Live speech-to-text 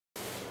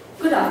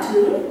Good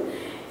afternoon.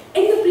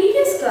 In the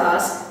previous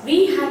class,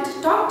 we had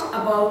talked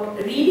about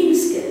reading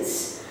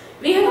skills.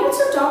 We had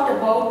also talked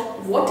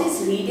about what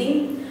is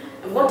reading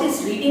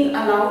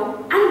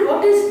aloud, and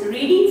what is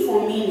reading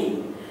for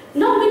meaning.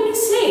 Now, when we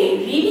say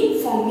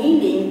reading for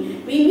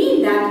meaning, we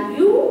mean that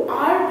you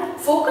are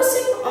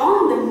focusing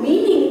on the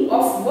meaning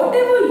of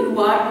whatever you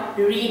are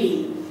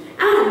reading.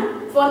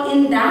 And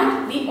in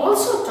that, we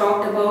also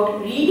talked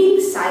about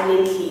reading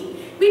silently.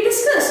 We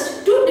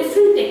discussed two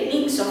different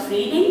techniques of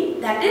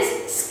reading, that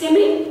is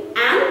skimming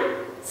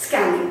and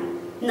scanning.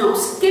 Now,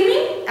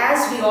 skimming,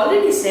 as we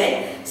already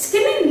said,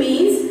 skimming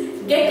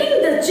means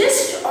getting the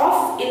gist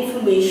of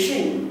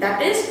information.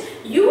 That is,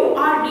 you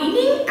are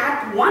reading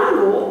at one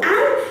go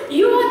and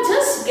you are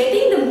just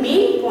getting the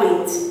main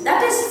points.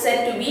 That is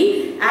said to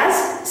be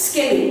as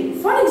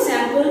skimming. For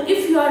example,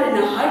 if you are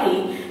in a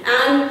hurry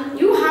and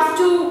you have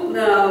to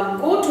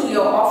go to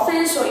your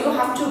office, or you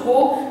have to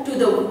go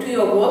to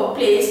your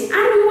workplace, and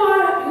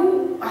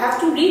you have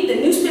to read the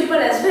newspaper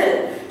as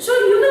well. So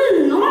you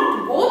will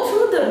not go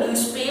through the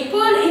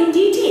newspaper in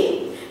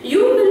detail.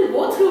 You will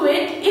go through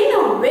it in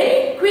a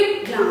very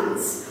quick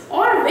glance,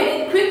 or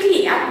very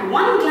quickly at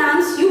one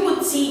glance you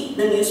would see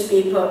the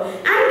newspaper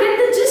and get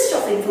the gist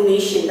of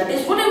information. That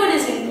is, whatever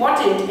is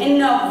important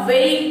in a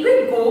very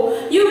quick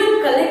go, you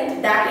will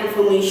collect that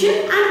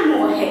information and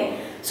move ahead.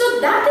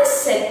 So that is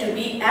said to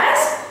be as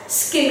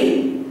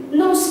skimming.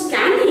 Now,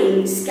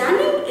 scanning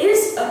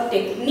is a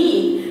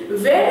technique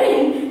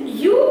wherein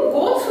you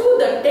go through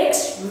the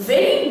text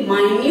very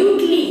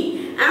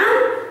minutely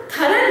and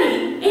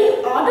thoroughly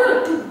in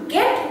order to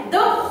get the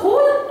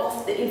whole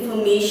of the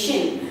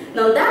information.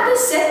 Now, that is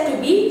said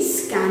to be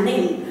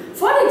scanning.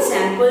 For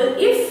example,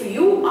 if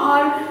you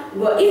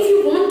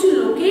want to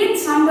locate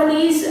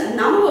somebody's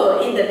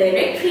number in the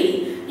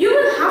directory, you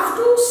will have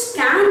to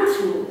scan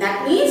through.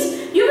 That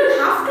means you will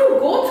have to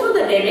go through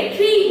the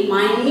directory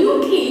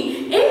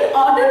minutely in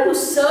order to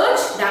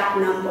search that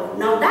number.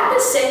 Now, that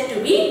is said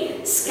to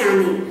be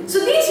scanning.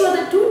 So these were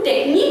the two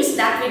techniques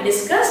that we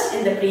discussed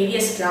in the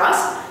previous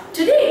class.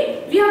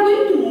 Today, we are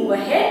going to move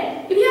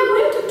ahead. We are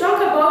going to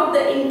talk about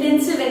the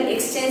intensive and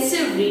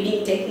extensive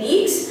reading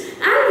techniques,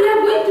 and we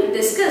are going to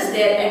discuss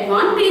their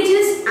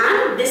advantages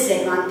and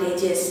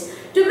disadvantages.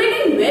 To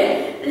begin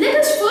with, let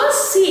us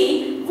first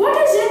see what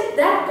is it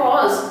that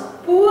causes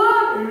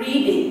poor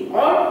reading,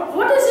 or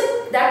what is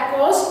it that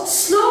causes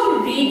slow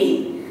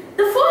reading.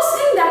 The first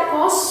thing that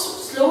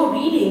causes slow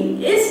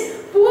reading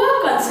is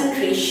poor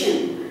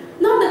concentration.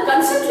 Now, the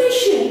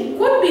concentration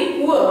could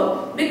be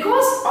poor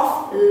because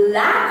of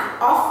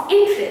lack of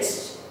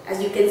interest.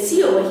 As you can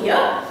see over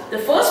here, the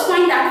first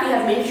point that we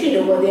have mentioned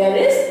over there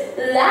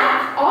is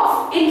lack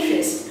of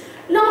interest.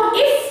 Now,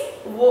 if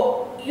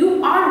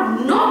you are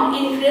not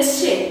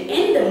interested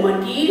in the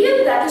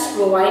material that is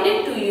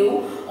provided to you,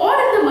 or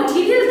in the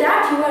material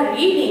that you are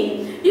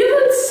reading, you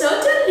will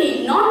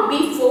certainly not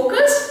be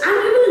focused and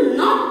you will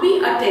not be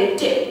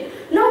attentive.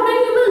 Now, when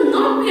you will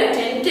not be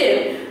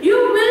attentive, you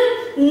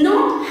will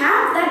not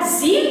have that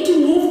zeal to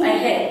move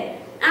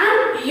ahead,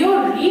 and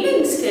your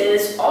reading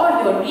skills or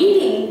your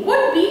reading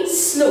would be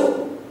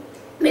slow,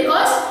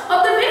 because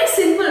of the very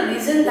simple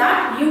reason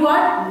that you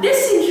are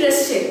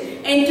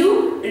disinterested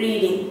into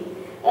reading,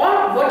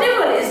 or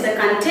whatever is the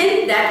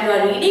content that you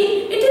are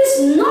reading, it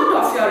is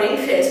not of your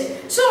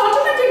interest. So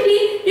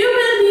automatically you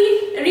will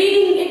be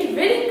reading it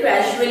very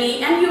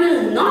casually and you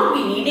will not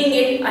be reading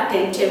it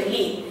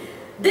attentively.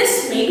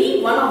 This may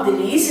be one of the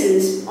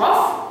reasons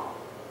of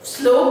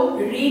slow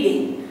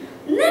reading.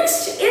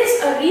 Next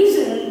is a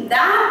reason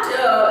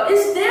that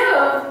is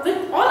there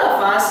with all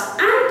of us,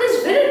 and it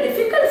is very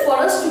difficult for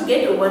us to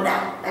get over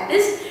that. That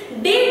is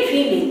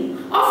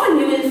daydreaming. Often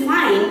you will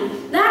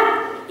find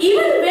that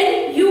even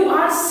when you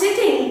are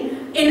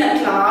sitting in a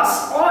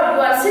class or you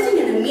are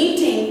sitting in a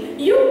meeting,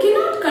 you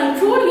cannot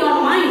control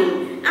your mind,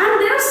 and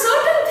there are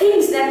certain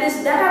things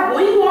that are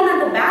going on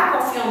at the back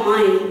of your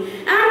mind,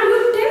 and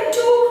you tend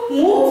to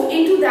move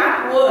into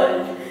that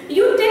world.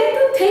 You tend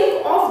to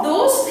think of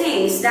those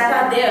things that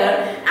are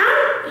there,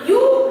 and you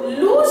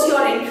lose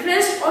your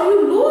interest, or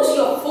you lose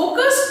your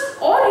focus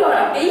or your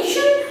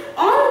attention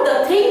on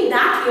the thing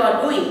that you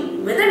are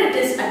doing, whether it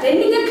is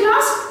attending a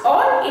class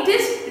or it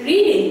is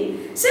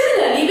reading.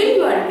 Similarly, when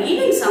you are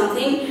reading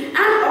something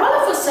and all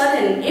of a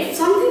sudden, if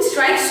something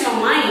strikes your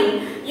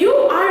mind, you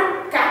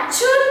are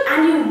captured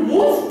and you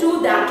move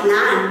to that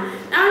land,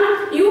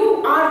 and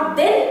you are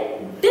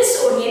then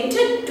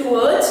disoriented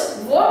towards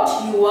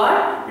what you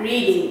are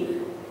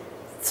reading.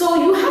 So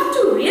you have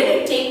to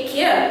really take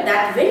care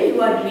that when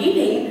you are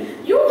reading,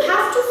 you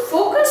have to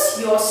focus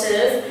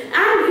yourself,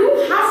 and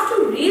you have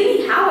to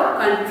really have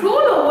a control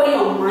over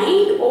your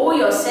mind, over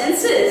your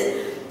senses,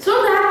 so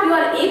that you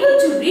are able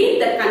to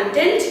read the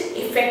content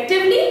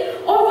effectively,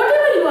 or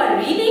whatever you are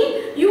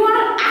reading, you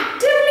are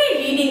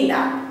actively reading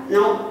that.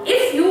 Now,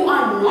 if you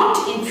are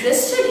not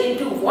interested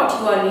into what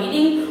you are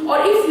reading, or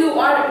if you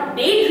are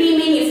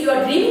daydreaming, if you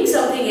are dreaming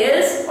something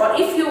else, or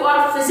if you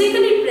are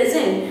physically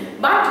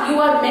present but you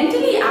are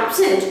mentally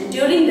absent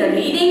during the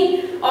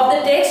reading of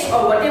the text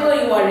or whatever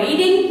you are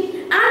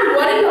reading, and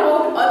worrying about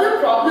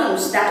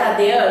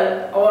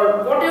there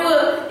or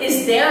whatever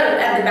is there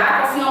at the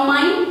back of your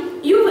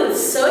mind, you will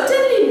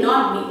certainly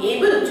not be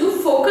able to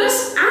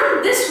focus,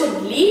 and this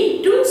would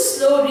lead to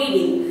slow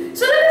reading.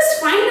 So let us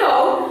find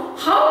out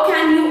how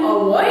can you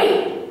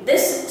avoid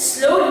this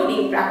slow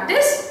reading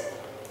practice.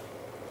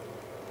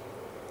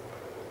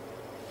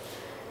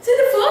 So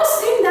the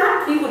first thing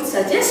that we would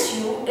suggest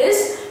you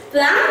is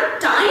plan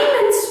time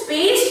and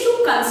space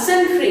to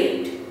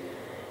concentrate.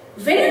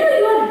 Whenever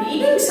you are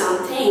reading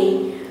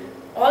something,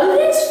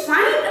 always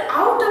find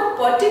out a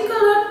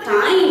particular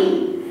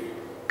time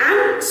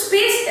and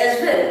space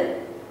as well.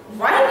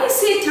 Why we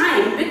say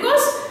time?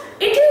 Because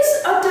it is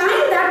a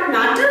time that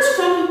matters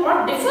from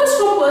or differs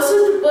from person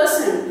to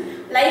person.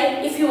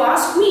 Like if you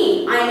ask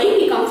me, I may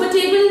be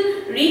comfortable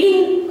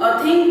reading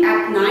a thing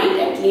at night,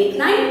 at late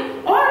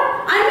night, or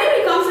I may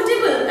be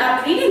comfortable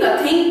at reading a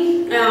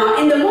thing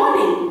in the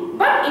morning.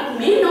 But it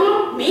may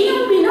or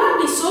may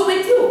not be so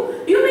with you.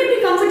 You may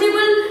be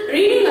comfortable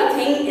reading a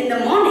thing in the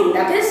morning.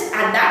 That is,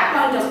 at that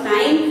point of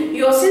time,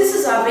 your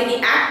senses are very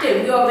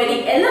active, you are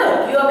very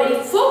alert, you are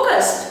very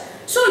focused.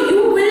 So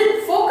you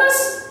will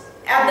focus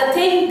at the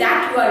thing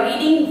that you are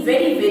reading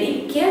very,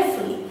 very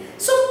carefully.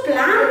 So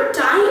plan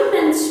time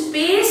and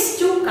space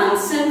to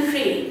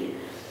concentrate.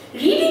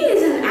 Reading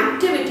is an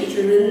activity,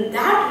 children,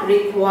 that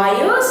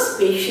requires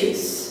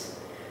patience.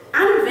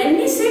 And when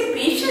we say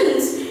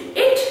patience,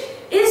 it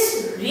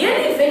is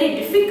really very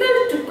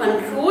difficult to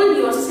control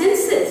your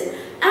senses,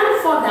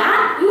 and for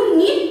that you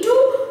need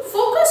to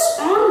focus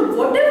on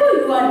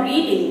whatever you are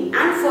reading,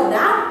 and for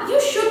that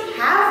you should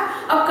have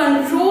a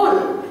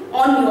control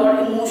on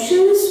your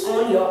emotions,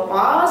 on your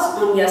powers,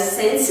 on your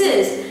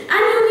senses, and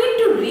you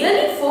need to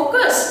really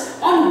focus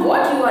on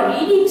what you are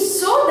reading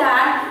so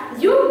that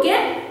you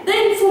get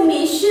the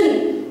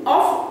information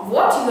of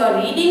what you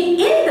are reading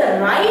in the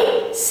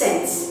right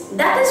sense.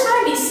 That is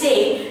why we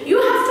say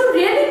you have to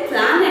really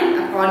plan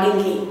it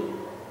accordingly.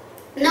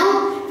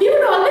 Now, we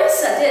would always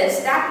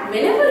suggest that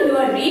whenever you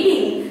are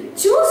reading,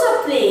 choose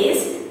a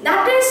place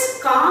that is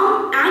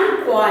calm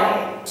and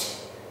quiet.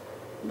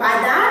 By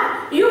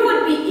that, you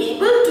would be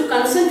able to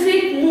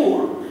concentrate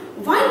more.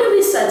 Why do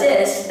we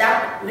suggest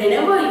that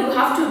whenever you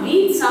have to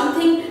read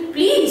something,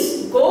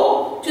 please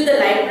go to the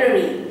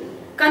library,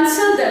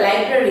 consult the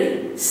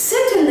library,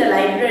 sit in the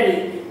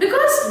library,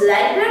 because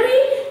library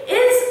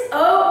is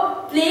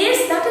a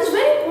place that is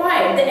very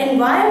quiet. The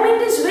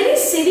environment is very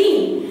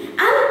serene,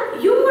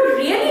 and you would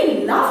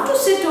really love to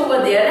sit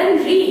over there and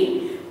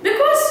read,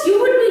 because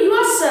you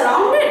are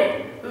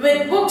surrounded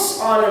with books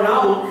all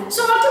around.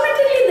 So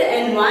automatically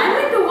the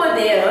environment over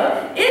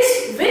there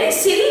is very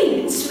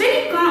serene, it's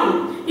very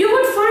calm. You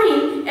would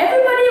find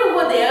everybody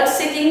over there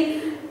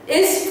sitting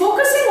is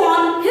focusing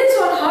on his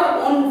or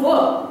her own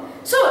work.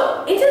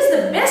 So it is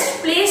the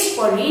best place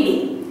for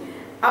reading.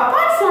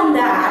 Apart from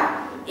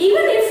that,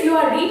 even if you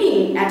are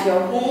reading at your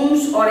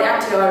homes or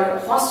at your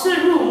hostel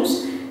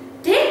rooms,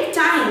 take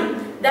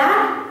time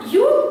that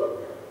you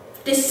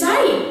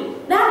decide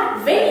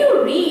that when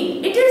you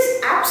read, it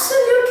is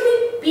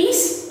absolutely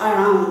peace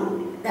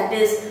around. That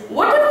is,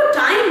 whatever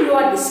time you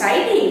are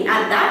deciding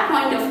at that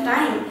point of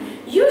time,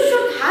 you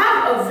should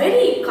have a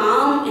very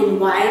calm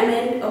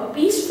environment, a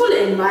peaceful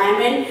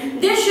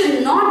environment. There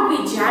should not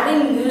be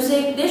jarring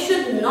music, there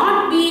should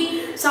not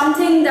be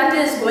something that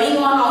is going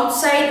on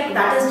outside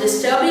that is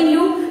disturbing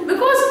you,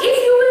 because if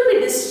you will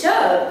be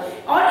disturbed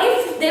or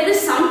if there is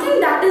something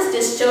that is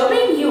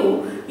disturbing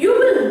you, you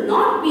will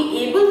not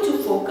be able to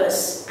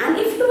focus, and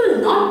if you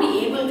will not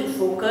be able to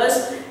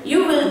focus,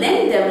 you will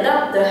then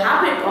develop the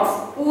habit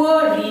of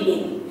poor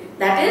reading.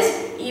 That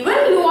is, even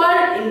you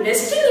are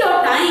investing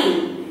your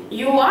time,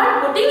 you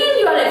are putting in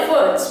your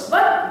efforts,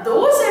 but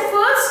those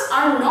efforts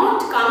are not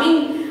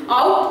coming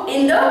out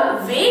in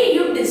the way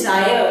you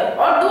desire,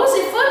 or those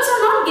efforts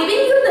are not giving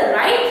you the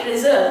right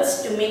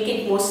results. To make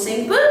it more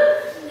simple,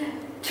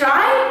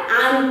 try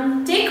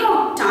and take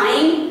out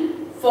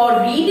time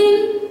for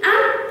reading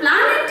and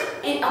plan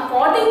it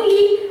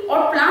accordingly,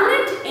 or plan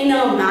it in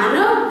a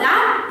manner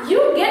that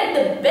you get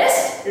the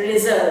best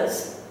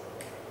results.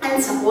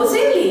 And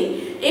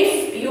supposedly,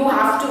 if you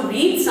have to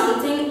read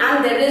something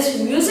and there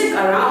is music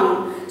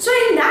around, so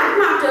in that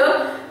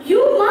matter,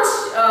 you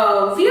must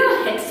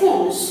wear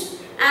headphones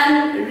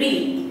and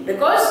read,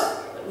 because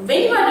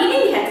when you are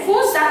reading,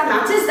 headphones that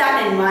matches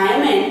that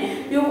environment,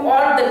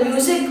 or the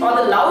music or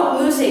the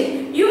loud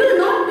music, you will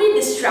not be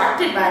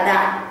distracted by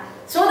that.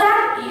 So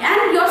that,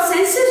 and your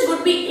senses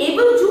would be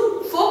able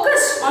to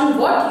focus on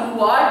what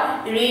you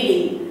are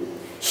reading.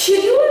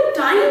 Schedule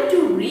time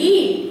to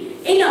read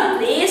in a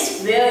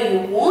place where you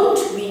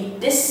won't be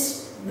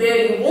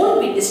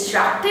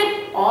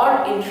distracted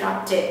or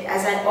interrupted.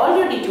 As I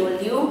already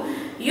told you,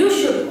 you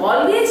should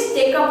always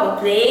take up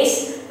a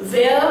place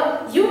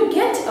where you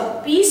get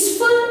a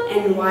peaceful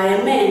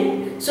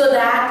environment, so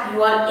that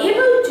you are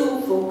able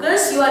to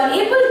focus, you are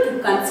able to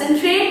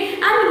concentrate,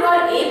 and you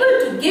are able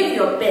to give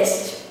your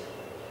best.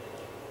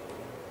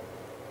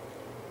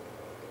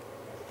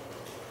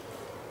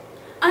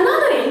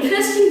 Another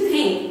interesting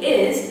thing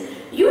is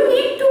you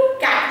need to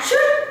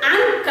capture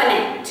and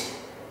connect.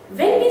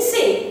 When we say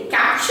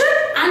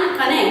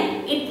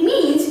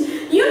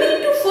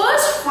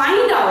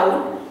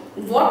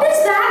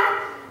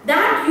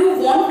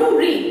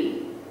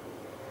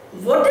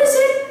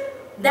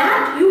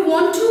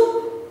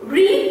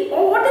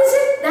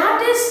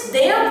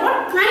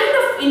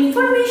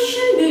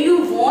impression do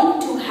you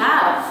want to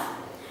have?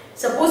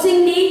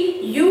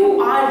 Supposingly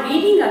you are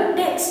reading a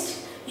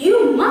text,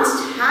 you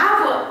must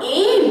have an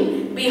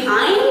aim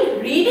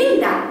behind reading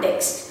that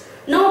text.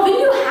 Now when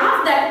you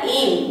have that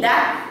aim,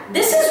 that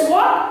this is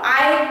what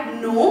I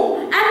know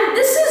and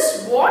this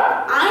is what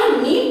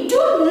I need to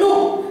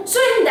know. So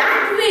in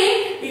that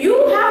way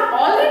you have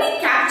already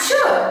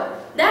captured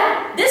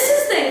that this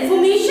is the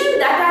information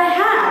that I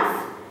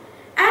have.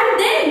 And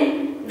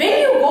then when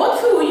you go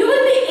through, you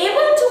will be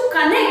able to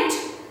connect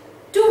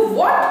to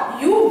what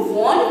you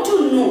want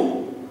to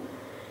know.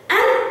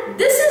 And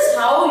this is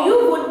how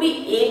you would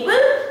be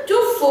able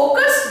to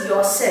focus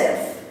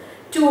yourself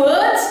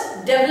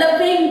towards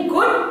developing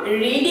good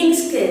reading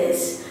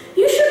skills.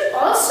 You should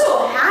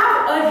also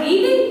have a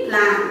reading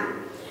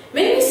plan.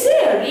 When we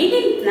say a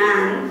reading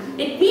plan,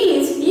 it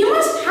means you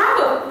must have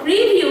a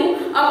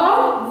preview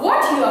about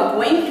what you are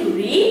going to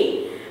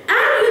read,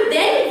 and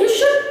then you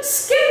should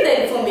skim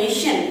the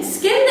information.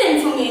 Skim the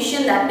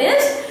information, that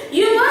is,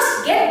 you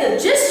must get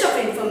the gist of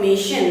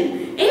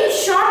information. In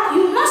short,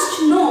 you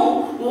must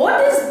know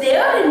what is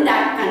there in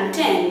that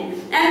content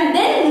and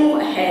then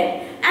move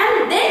ahead.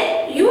 And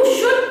then you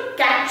should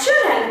capture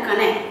and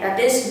connect, that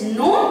is,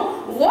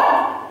 know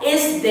what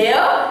is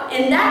there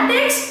in that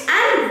text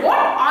and what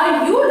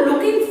are you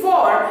looking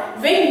for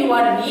when you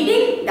are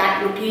reading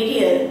that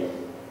material.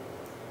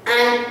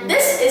 And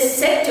this is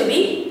said to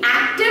be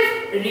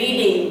active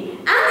reading.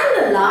 And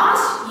in the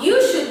last,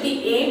 you should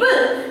be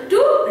able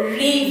to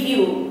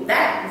review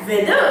that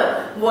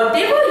whether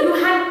whatever you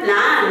had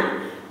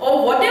planned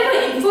or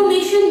whatever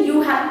information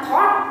you had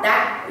thought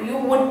that you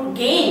would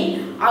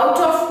gain out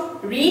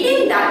of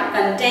reading that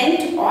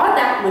content or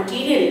that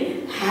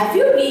material, have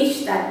you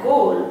reached that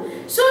goal?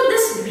 So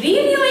this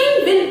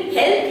reviewing will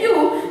help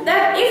you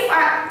that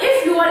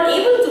if you are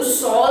able to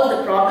solve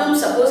the problem,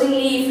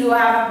 supposingly if you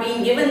have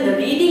been given the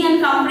reading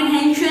and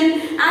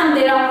comprehension and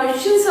there are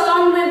questions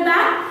along with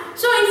that,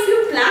 so if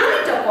you plan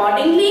it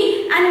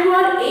accordingly and you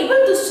are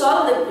able to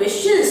solve the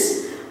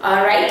questions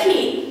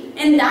rightly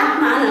in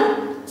that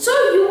manner, so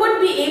you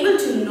would be able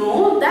to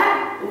know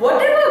that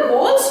whatever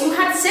goals you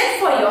had set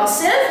for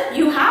yourself,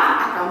 you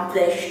have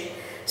accomplished.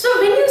 So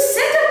when you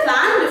set a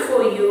plan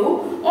before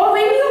you or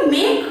when you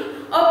make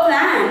a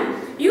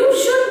plan, you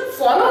should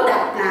follow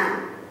that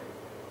plan.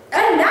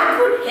 And that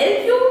would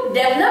help you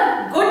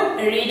develop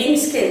good reading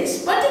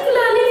skills.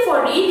 Particularly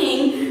for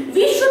reading,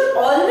 we should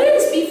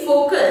always be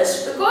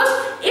focused, because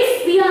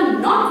if we are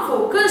not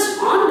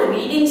focused on the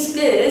reading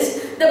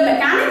skills, the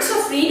mechanics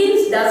of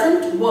reading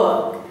doesn't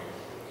work.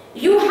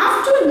 You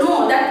have to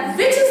know that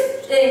which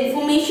is the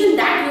information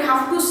that you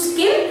have to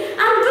skim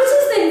and which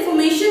is the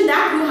information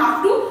that you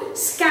have to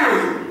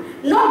scan.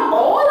 Not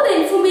all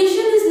the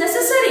information is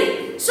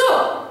necessary.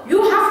 So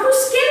you have to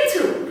skim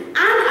through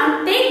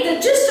and take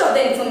the gist of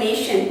the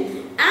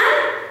information.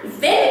 And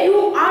when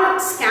you are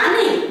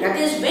scanning, that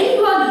is when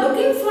you are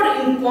looking for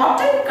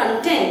important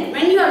content,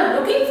 when you are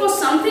looking for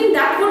something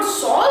that would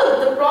solve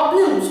the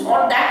problems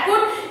or that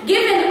would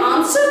give an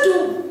answer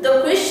to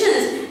the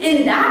questions,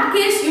 in that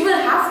case you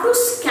will have to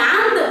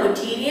scan the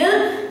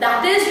material,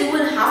 that is you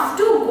will have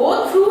to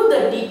go through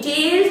the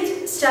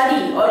detailed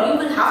study or you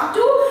will have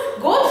to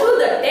go through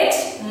the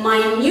text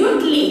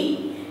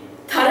minutely,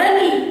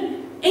 thoroughly,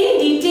 in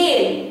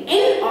detail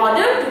in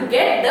order to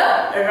get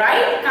the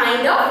right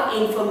kind of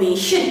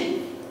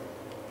information.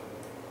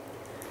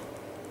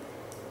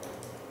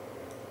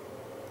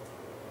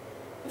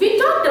 We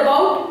talked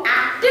about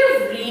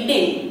active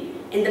reading.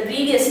 In the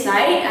previous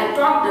slide, I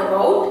talked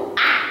about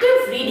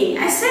active reading.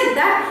 I said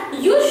that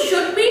you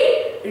should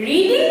be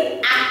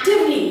reading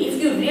actively.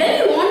 If you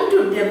really want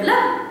to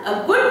develop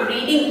a good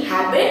reading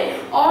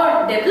habit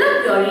or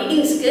develop your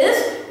reading skills,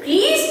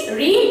 please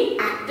read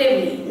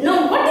actively.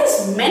 Now, what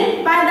is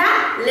meant by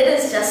that? Let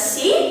us just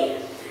see.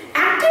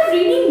 Active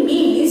reading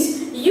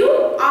means you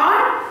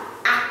are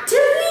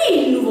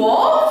actively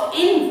involved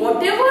in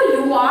whatever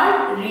you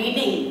are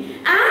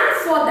reading. And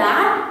for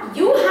that,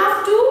 you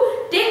have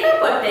to take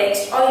up a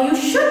text, or you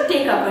should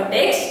take up a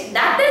text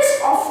that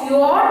is of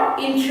your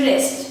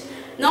interest.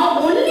 Now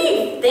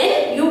only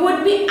then you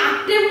would be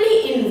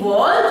actively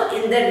involved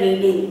in the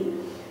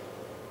reading.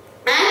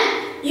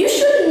 And you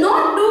should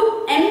not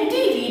do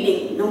empty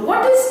reading. Now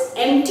what is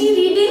empty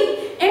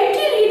reading? Empty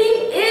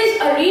reading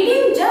is a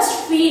reading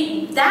just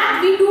that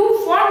we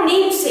do for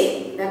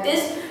namesake. That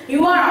is,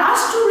 you are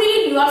asked to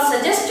read, you are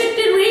suggested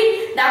to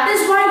read, that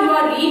is why you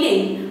are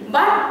reading.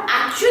 But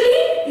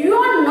actually you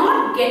are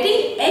not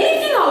getting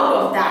anything out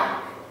of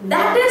that.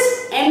 That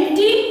is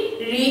empty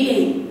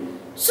reading.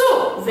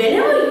 So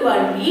whenever you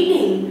are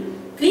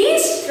reading,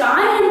 please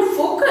try and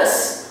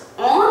focus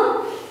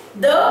on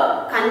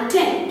the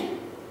content.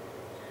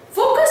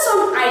 Focus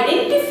on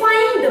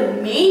identifying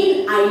the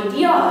main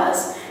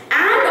ideas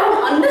and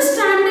on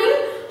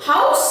understanding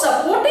how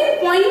supporting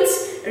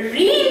points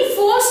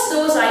reinforce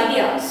those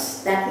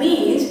ideas. That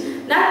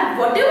means that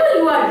whatever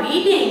you are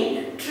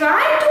reading,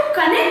 try to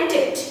connect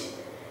it.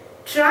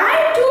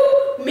 Try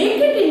to make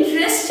it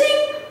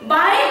interesting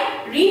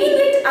by reading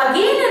it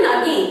again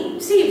and again.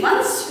 See,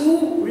 once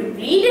you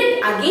read it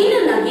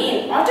again and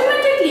again,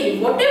 automatically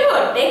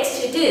whatever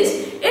text it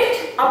is,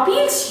 it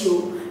appeals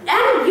you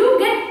and you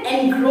get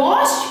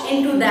engrossed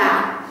into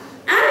that.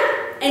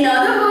 And in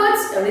other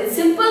words, or in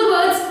simple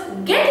words,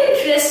 get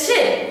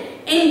interested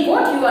in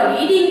what you are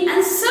reading,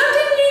 and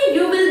certainly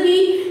you will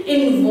be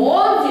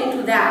involved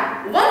into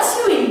that. Once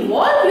you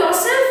involve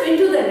yourself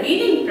into the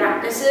reading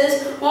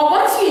practices, or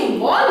once you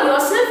involve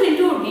yourself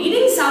into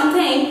reading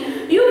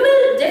something, you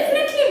will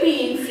definitely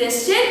be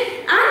interested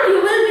and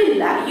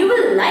you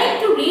will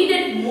like to read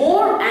it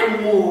more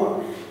and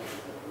more.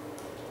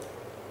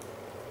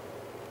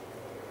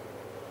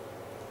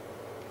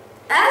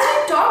 As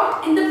we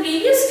talked in the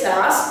previous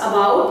class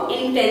about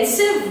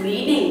intensive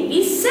reading,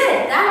 we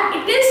said that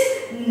it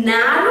is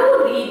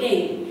narrow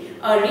reading,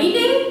 a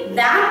reading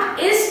that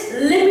is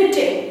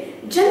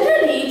limited.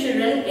 Generally,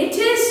 children, it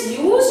is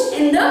used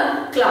in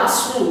the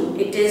classroom.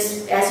 It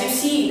is, as you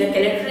see the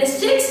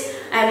characteristics,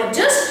 I would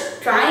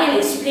just try and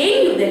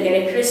explain you the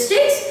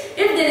characteristics.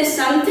 If there is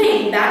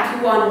something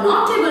that you are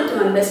not able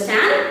to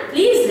understand,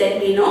 please let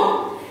me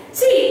know.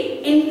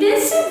 See,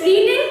 intensive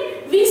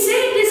reading, we say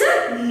it is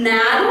a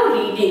narrow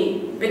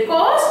reading,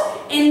 because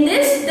in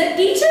this the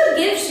teacher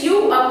gives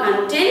you a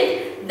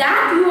content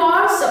that you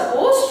are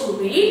supposed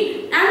to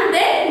read, and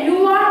then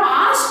you are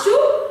asked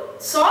to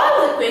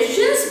solve the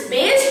questions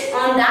based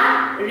on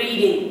that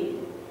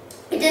reading.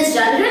 It is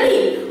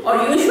generally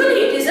or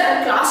usually it is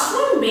a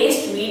classroom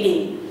based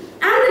reading,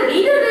 and the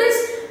reader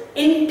is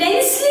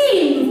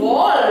intensely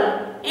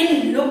involved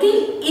in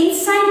looking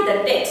inside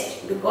the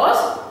text,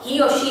 because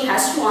he or she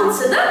has to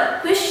answer the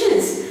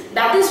questions.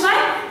 That is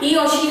why he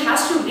or she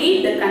has to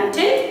read the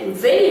content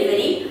very,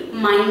 very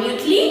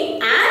minutely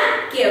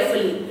and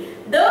carefully.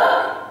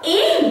 The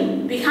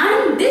aim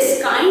behind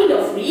this kind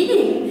of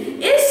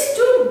reading is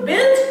to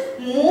build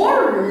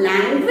more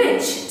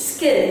language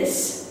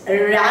skills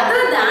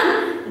rather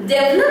than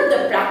develop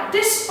the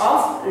practice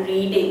of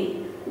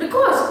reading.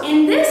 Because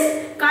in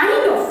this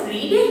kind of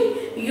reading,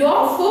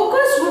 your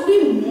focus would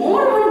be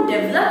more on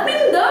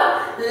developing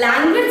the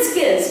language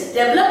skills,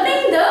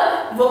 developing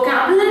the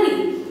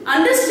vocabulary,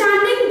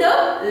 understanding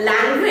the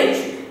language,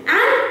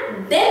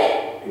 and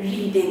then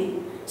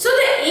reading. So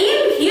the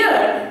aim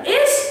here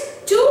is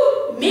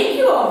to make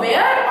you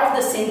aware of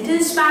the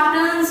sentence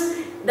patterns,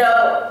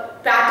 the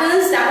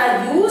patterns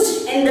that are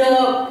used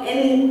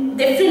in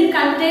different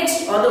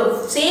contexts, or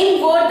the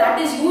same word that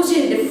is used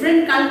in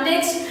different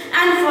contexts,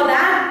 and for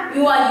that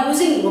you are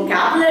using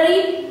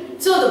vocabulary.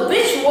 So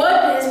which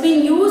word has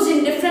been used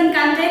in different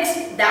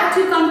contexts, that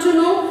you come to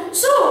know.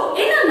 So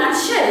in a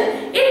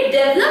nutshell, it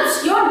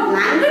develops your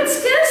language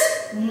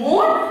skills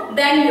more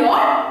than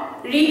your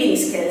reading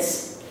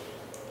skills.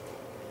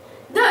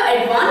 The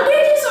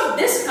advantages of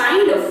this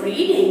kind of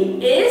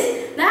reading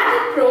is that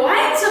it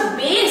provides a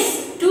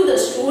base to the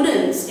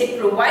students. It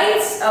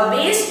provides a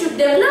base to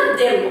develop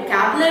their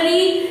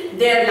vocabulary,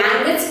 their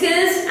language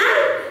skills,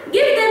 and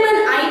give them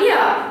an idea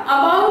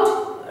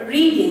about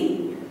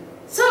reading.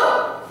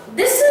 So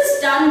this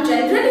is done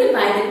generally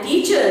by the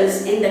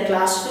teachers in the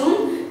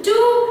classroom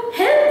to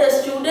help the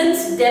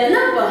students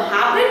develop a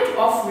habit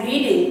of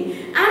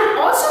reading, and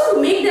also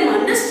to make them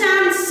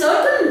understand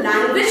certain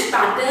language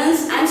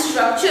patterns and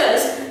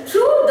structures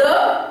through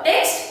the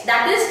text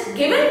that is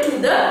given to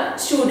the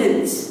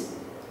students.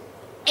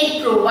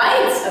 It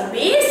provides a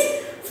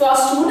base for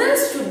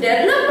students to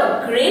develop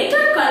a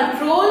greater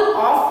control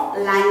of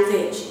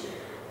language.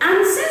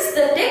 And since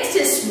the text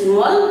is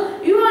small,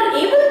 you are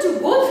able to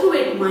go through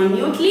it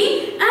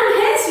minutely, and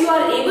hence you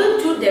are able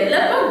to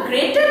develop a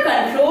greater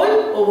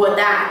control over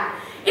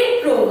that.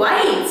 It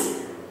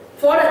provides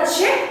for a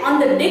check on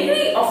the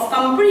degree of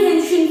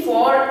comprehension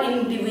for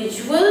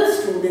individual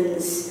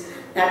students.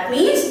 That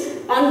means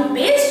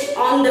based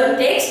on the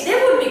text there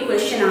would be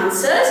question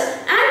answers,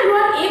 and you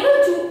are able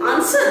to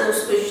answer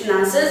those question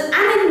answers,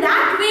 and in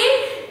that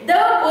way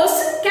the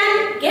person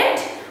can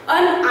get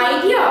an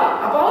idea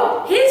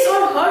about his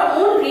or her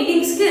own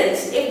reading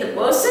skills. If the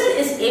person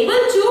is able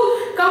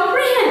to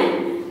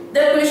comprehend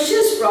the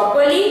questions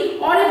properly,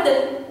 or if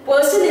the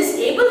person is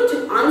able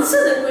to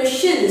answer the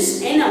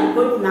questions in a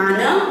good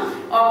manner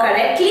or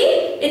correctly,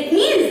 it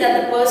means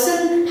that the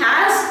person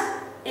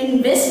has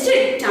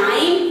invested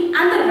time,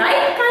 and the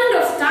right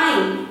kind of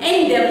time,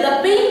 in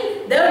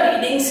developing the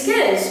reading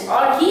skills,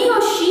 or he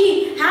or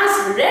she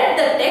has read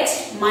the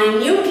text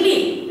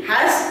minutely,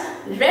 has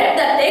read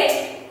the text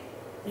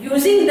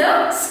using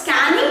the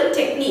scanning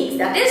techniques,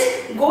 that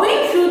is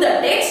going through the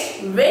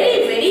text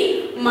very,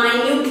 very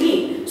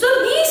minutely. So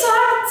these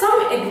are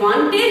some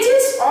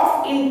advantages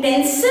of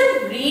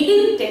intensive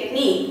reading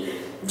technique.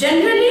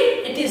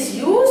 Generally, it is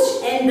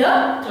used in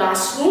the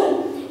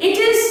classroom. It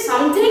is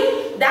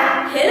something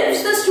that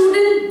helps the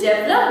student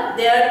develop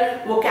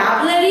their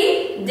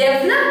vocabulary,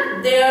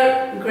 develop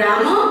their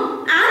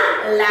grammar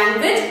and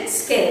language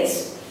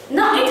skills.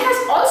 Now it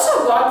has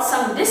also got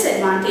some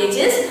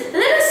disadvantages.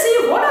 Let us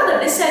see what are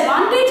the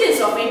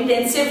disadvantages of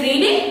intensive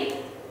reading.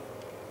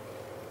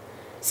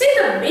 See,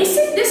 the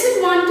basic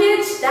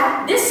disadvantage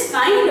that this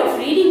kind of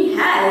reading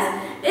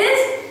has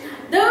is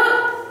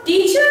the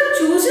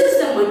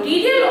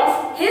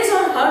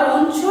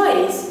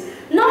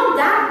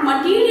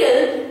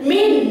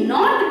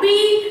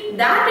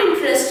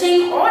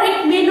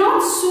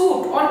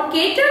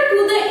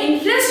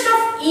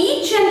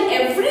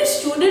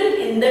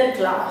the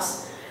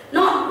class.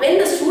 Now, when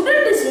the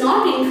student is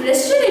not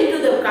interested into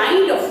the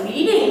kind of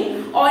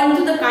reading or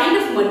into the kind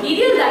of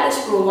material that is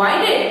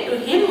provided to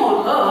him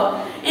or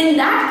her, in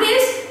that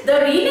case,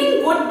 the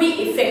reading would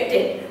be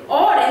affected,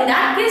 or in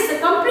that case, the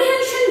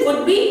comprehension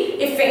would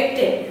be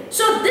affected.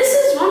 So, this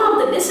is one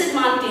of the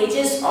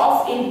disadvantages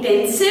of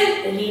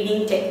intensive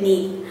reading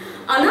technique.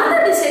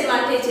 Another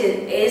disadvantage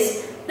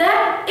is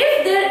that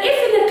if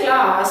in a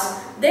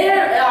class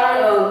there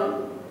are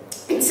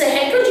it's a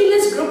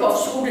heterogeneous group of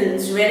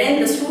students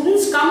wherein the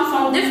students come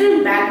from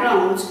different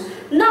backgrounds.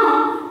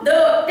 Now,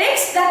 the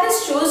text that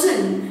is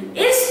chosen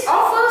is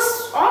of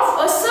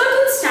a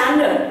certain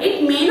standard.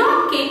 It may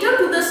not cater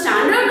to the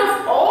standard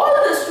of all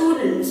the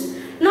students.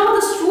 Now,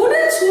 the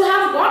students who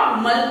have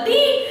got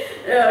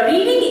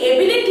reading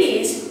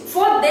abilities,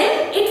 for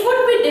them it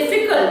would be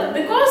difficult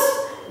because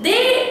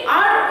they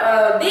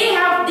are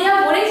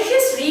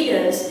voracious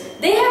readers.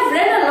 They have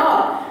read a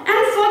lot,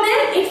 and for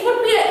them it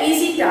would be an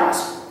easy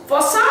task.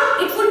 For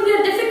some, it would be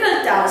a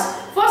difficult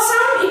task. For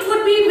some, it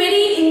would be a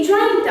very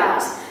enjoying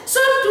task.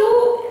 So,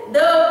 to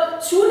the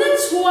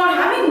students who are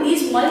having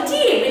these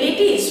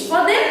multi-abilities,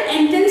 for them,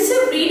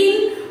 intensive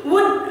reading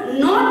would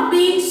not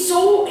be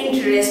so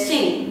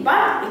interesting.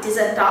 But it is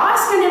a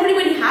task and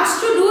everybody has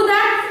to do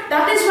that.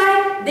 That is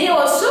why they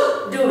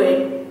also do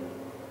it.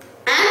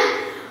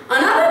 And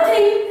another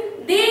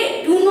thing,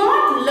 they do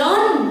not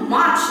learn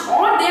much,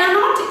 or they are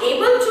not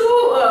able to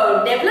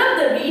develop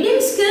the reading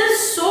skills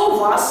so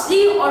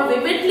vastly or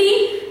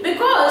vividly,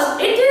 because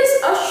it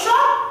is a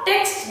short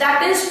text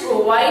that is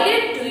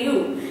provided to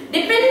you.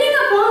 Depending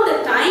upon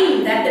the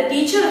time that the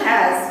teacher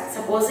has,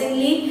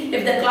 supposingly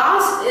if the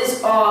class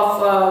is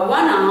of 1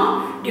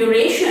 hour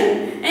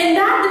duration, in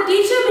that the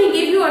teacher may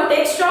give you a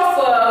text of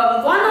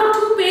 1 or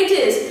 2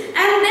 pages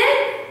and then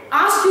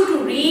ask you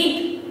to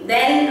read,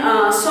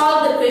 then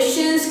solve the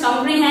questions,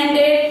 comprehend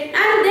it,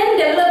 and then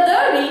develop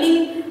the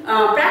reading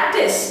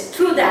practice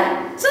through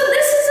that. So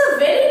this is a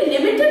very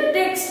limited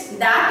text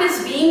that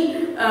is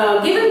being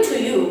given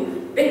to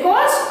you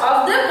because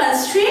of the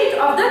constraint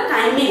of the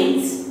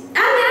timings.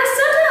 And there are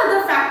certain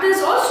other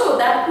factors also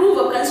that prove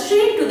a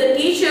constraint to the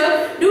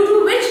teacher, due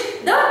to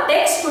which the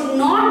text could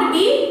not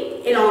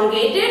be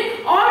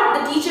elongated or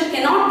the teacher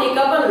cannot take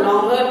up a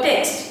longer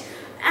text.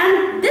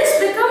 And this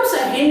becomes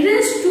a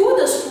hindrance to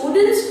the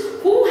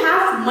students who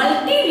have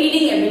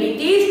multi-reading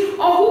abilities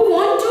or who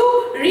want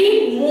to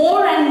read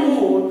more and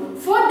more.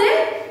 For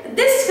them,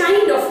 this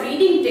kind of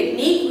reading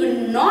technique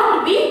will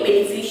not be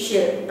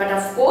beneficial. But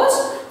of course,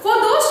 for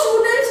those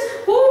students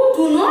who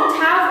do not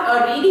have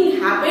a reading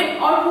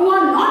habit or who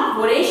are not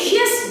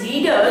voracious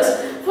readers,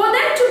 for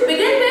them to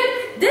begin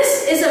with,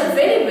 this is a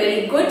very,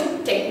 very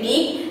good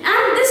technique,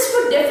 and this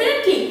would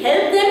definitely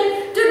help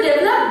them to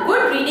develop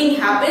good reading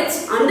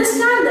habits,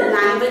 understand the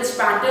language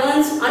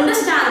patterns,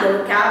 understand the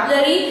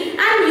vocabulary,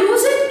 and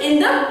use it in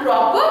the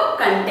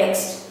proper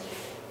context.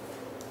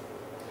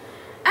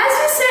 As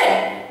we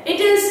said, it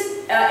is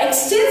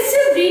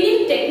extensive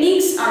reading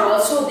techniques are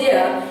also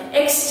there.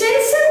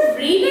 Extensive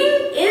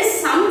reading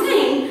is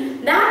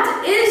something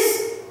that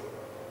is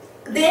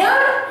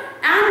there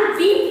and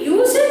we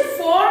use it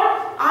for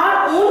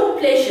our own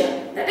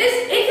pleasure. That is,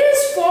 it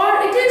is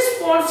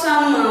for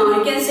some,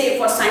 you can say,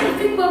 for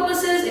scientific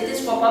purposes, it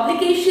is for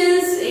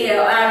publications,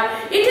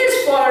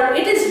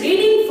 it is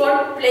reading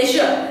for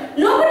pleasure.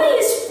 Nobody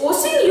is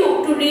forcing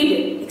you to read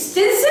it.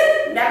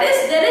 Extensive, that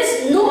is, there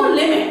is no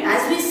limit.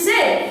 As we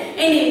said,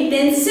 in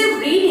intensive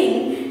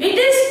reading, it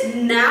is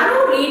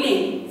narrow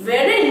reading,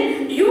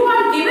 wherein you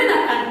are given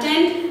a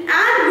content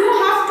and you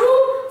have to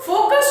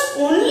focus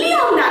only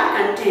on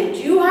that content.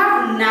 You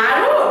have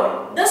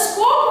narrowed the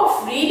scope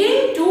of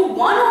reading to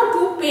 1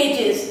 or 2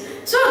 pages.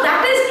 So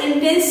that is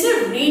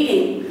intensive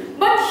reading.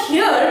 But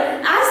here,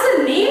 as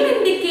the name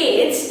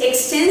indicates,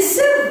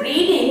 extensive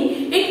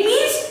reading, it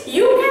means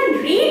you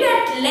can read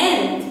at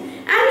length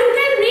and you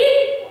can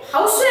read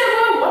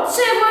howsoever,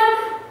 whatsoever,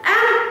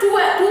 and to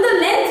the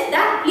length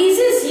that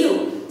pleases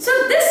you. So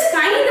this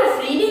kind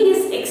of reading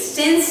is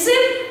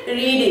extensive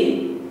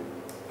reading.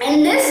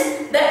 And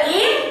the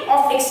aim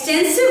of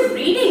extensive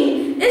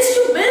reading is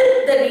to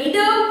build the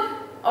reader,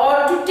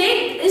 or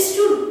is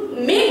to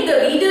make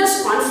the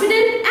readers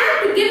confident and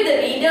to give the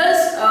readers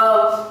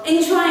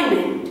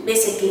enjoyment,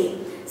 basically.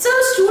 So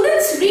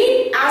students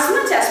read as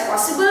much as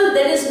possible.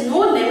 There is no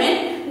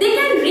limit. They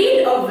can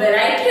read a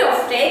variety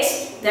of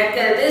text, that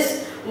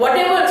is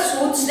whatever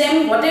suits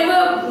them,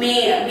 whatever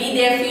may be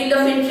their field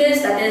of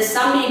interest. That is,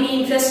 some may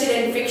be interested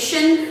in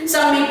fiction,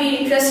 some may be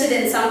interested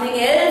in something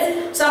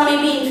else, some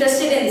may be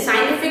interested in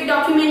scientific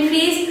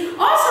documentaries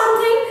or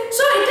something.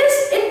 So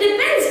it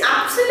depends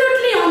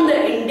absolutely on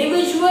the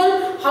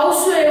individual,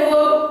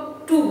 howsoever,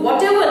 to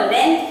whatever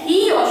length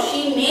he or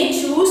she may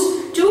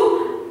choose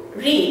to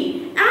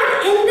read.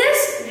 And in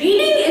this,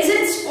 reading is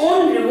its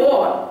own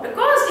reward,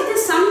 because it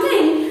is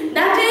something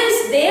that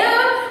is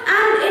there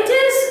and it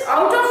is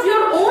out of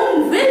your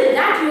own will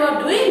that you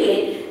are doing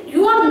it.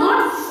 You are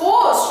not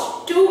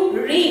forced to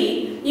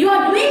read. You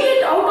are doing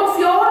it out of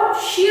your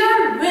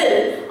sheer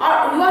will,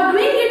 or you are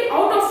doing it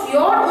out of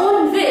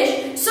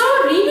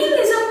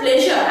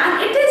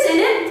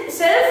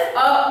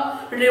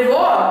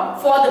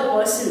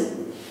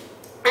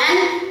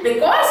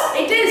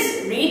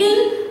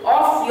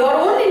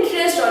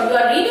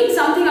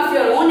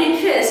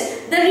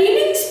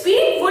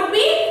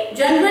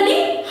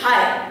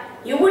high.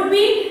 You would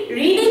be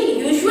reading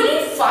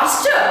usually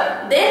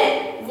faster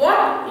than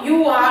what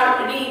you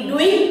are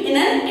doing in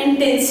an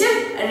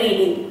intensive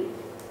reading.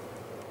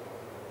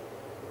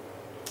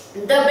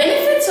 The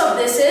benefits of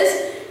this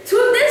is,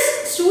 through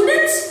this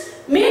students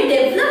may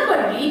develop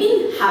a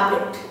reading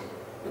habit.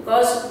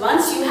 Because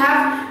once you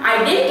have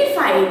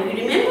identified,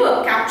 you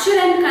remember capture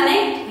and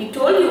connect, we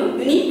told you,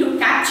 you need to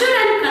capture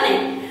and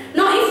connect.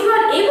 Now if you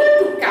are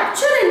able to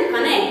capture and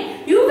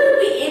connect, you will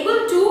be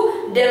able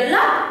to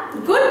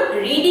develop good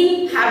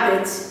reading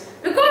habits.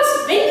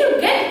 Because when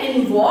you get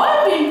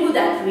involved into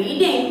that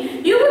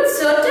reading, you will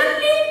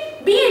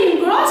certainly be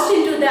engrossed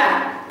into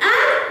that,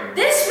 and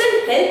this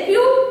will help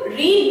you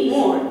read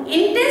more.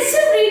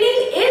 Intensive reading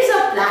is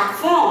a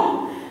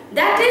platform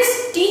that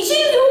is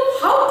teaching you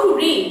how to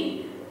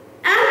read,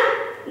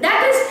 and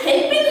that is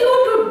helping you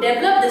to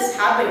develop this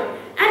habit.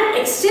 And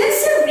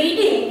extensive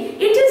reading,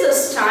 it is a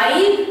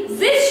style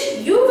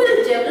which you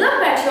will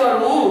develop at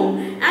your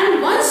own,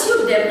 and once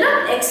you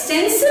develop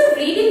extensive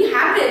reading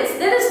habits,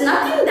 there is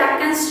nothing that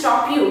can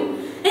stop you.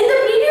 In the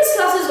previous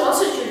classes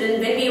also, children,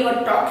 when we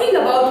were talking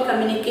about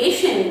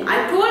communication,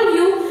 I told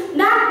you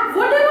that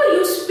whatever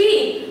you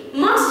speak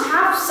must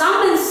have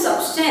some in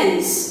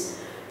substance.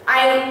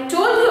 I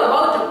told you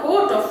about a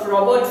quote of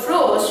Robert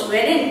Frost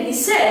wherein he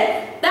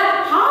said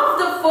that half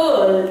the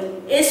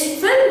world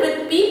is filled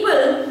with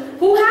people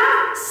who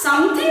have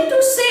something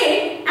to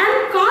say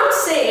and can't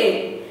say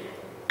it,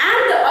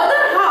 and the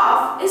other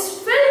half is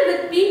filled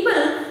with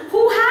people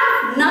who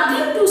have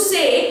nothing to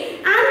say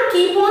and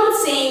keep on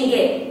saying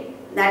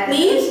it. That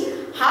means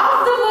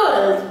half the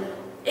world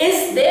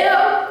is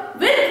there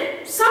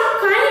with some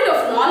kind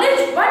of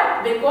knowledge,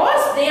 but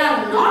because they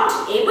are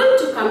not able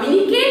to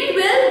communicate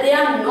well, they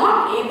are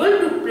not able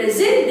to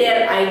present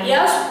their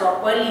ideas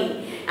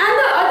properly. And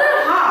the other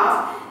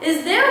half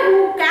is there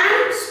who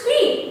can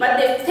speak, but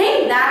they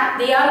think that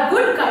they are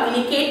good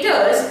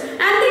communicators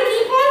and they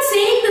keep on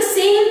saying the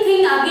same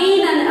thing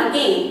again and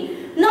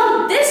again.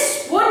 Now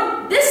this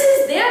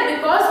is there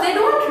because they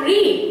don't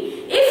read.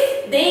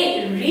 If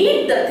they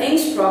read the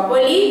things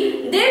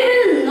properly, they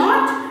will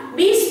not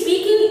be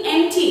speaking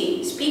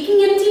empty.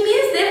 Speaking empty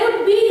means they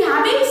would be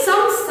having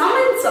some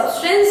in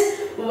substance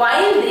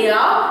while they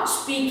are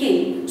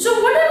speaking.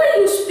 So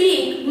whatever you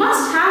speak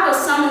must have a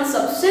sum and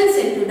substance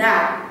into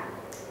that.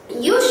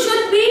 You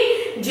should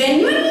be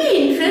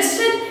genuinely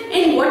interested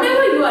in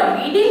whatever you are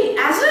reading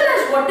as well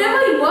as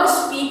whatever you are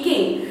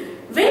speaking.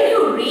 When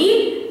you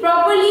read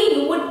properly,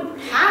 you would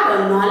have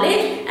a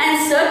knowledge,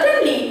 and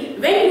certainly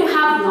when you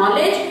have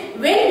knowledge,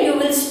 when you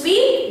will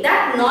speak,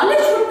 that knowledge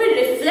would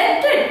be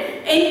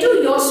reflected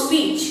into your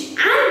speech,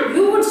 and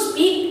you would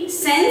speak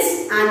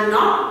sense and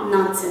not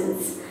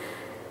nonsense.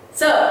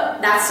 So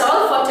that's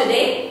all for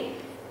today.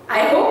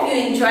 I hope you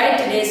enjoyed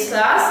today's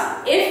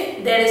class.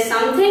 If there is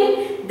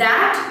something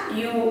that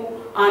you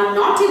are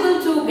not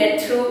able to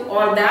get through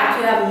or that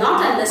you have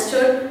not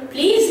understood,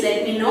 please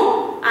let me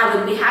know. I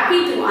will be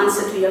happy to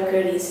answer to your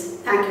queries.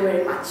 Thank you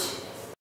very much.